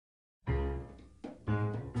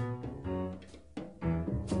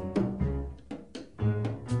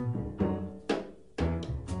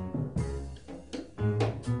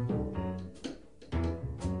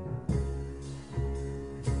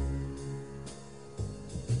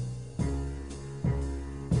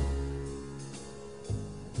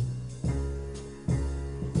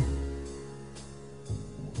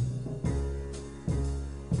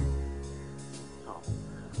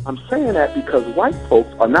I'm saying that because white folks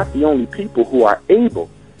are not the only people who are able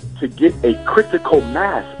to get a critical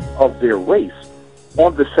mass of their race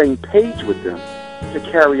on the same page with them to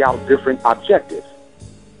carry out different objectives.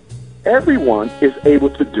 Everyone is able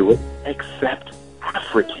to do it except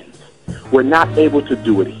Africans. We're not able to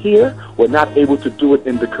do it here. We're not able to do it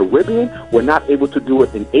in the Caribbean. We're not able to do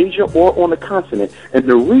it in Asia or on the continent. And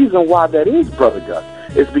the reason why that is, Brother Gus,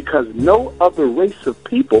 is because no other race of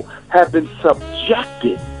people have been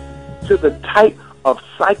subjected to the type of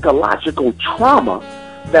psychological trauma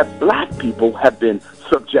that black people have been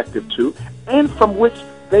subjected to and from which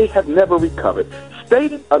they have never recovered.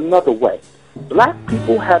 Stated another way, black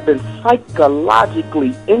people have been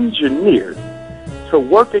psychologically engineered to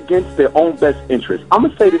work against their own best interests. I'm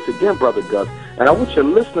going to say this again, Brother Gus, and I want your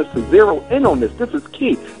listeners to zero in on this. This is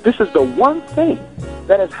key. This is the one thing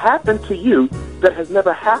that has happened to you that has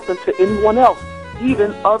never happened to anyone else,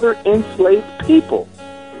 even other enslaved people.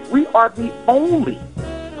 We are the only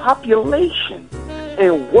population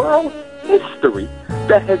in world history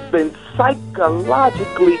that has been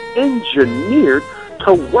psychologically engineered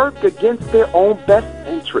to work against their own best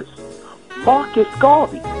interests. Marcus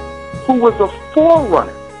Garvey, who was a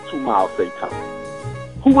forerunner to Mao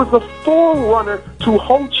Zedong, who was a forerunner to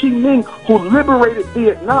Ho Chi Minh, who liberated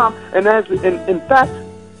Vietnam, and in fact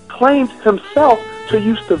claimed himself to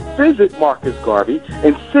used to visit Marcus Garvey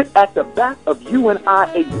and sit at the back of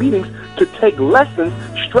UNIA meetings to take lessons,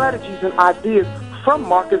 strategies, and ideas from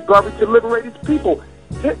Marcus Garvey to liberate his people.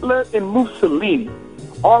 Hitler and Mussolini,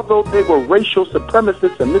 although they were racial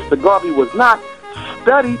supremacists and Mr. Garvey was not,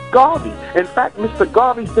 studied Garvey. In fact, Mr.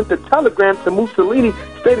 Garvey sent a telegram to Mussolini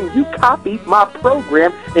stating, "You copied my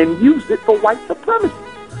program and used it for white supremacy."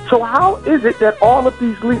 So how is it that all of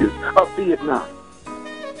these leaders of Vietnam,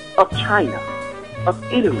 of China, of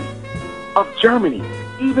Italy, of Germany,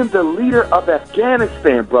 even the leader of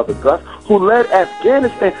Afghanistan, Brother Gus, who led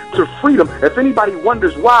Afghanistan to freedom, if anybody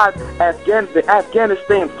wonders why the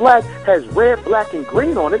Afghanistan flag has red, black, and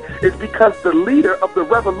green on it, it's because the leader of the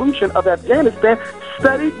revolution of Afghanistan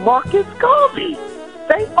studied Marcus Garvey.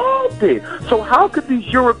 They all did. So how could these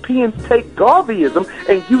Europeans take Garveyism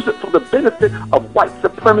and use it for the benefit of white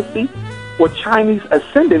supremacy or Chinese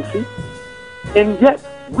ascendancy, and yet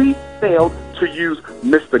we failed to use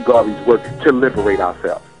Mr. Garvey's work to liberate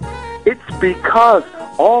ourselves? It's because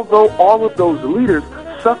although all of those leaders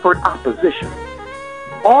suffered opposition,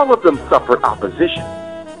 all of them suffered opposition,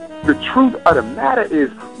 the truth of the matter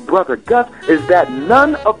is, Brother Gus, is that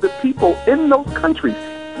none of the people in those countries,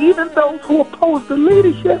 even those who opposed the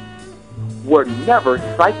leadership, were never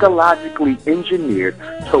psychologically engineered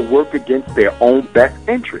to work against their own best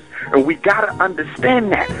interests. And we got to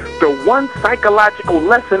understand that. The one psychological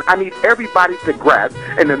lesson I need everybody to grasp,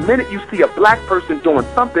 and the minute you see a black person doing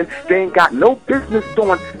something they ain't got no business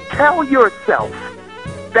doing, tell yourself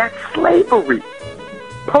that's slavery.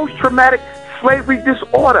 Post-traumatic slavery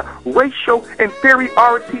disorder, racial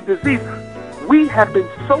inferiority disease. We have been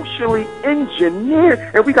socially engineered,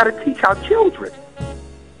 and we got to teach our children.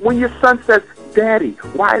 When your son says, "Daddy,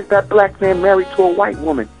 why is that black man married to a white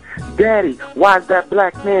woman? Daddy, why is that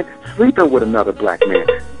black man sleeping with another black man?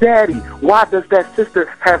 Daddy, why does that sister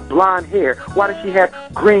have blonde hair? Why does she have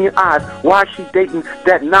green eyes? Why is she dating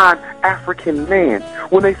that non-African man?"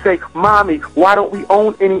 When they say, "Mommy, why don't we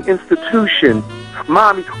own any institution?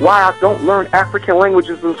 Mommy, why I don't learn African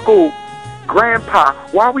languages in school? Grandpa,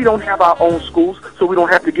 why we don't have our own schools so we don't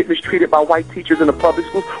have to get mistreated by white teachers in the public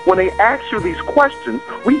schools?" When they ask you these questions,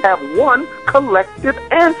 we have one collective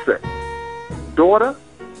answer. Daughter,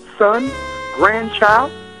 son,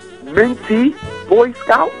 grandchild, mentee, Boy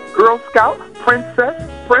Scout, Girl Scout, princess,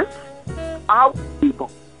 prince, our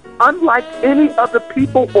people, unlike any other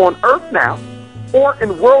people on earth now or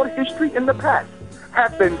in world history in the past,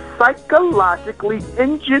 have been psychologically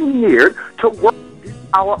engineered to work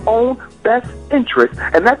our own best interest.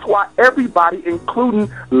 And that's why everybody,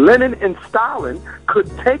 including Lenin and Stalin, could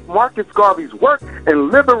take Marcus Garvey's work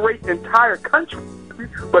and liberate entire countries.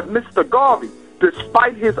 But Mr. Garvey,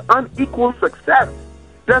 despite his unequal success,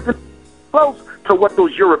 doesn't close to what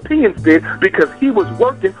those Europeans did, because he was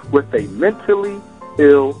working with a mentally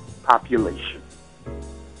ill population.